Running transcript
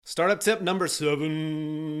Startup tip number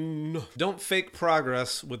 7. Don't fake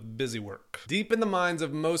progress with busy work. Deep in the minds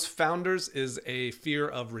of most founders is a fear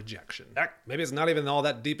of rejection. Heck, maybe it's not even all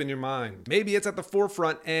that deep in your mind. Maybe it's at the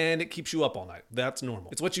forefront and it keeps you up all night. That's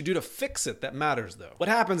normal. It's what you do to fix it that matters though. What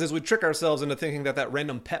happens is we trick ourselves into thinking that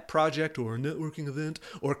random pet project or networking event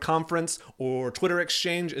or conference or Twitter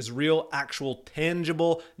exchange is real, actual,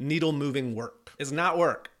 tangible, needle-moving work. It's not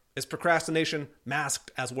work. It's procrastination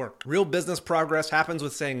masked as work. Real business progress happens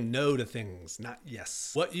with saying no to things, not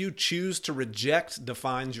yes. What you choose to reject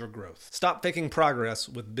defines your growth. Stop faking progress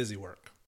with busy work.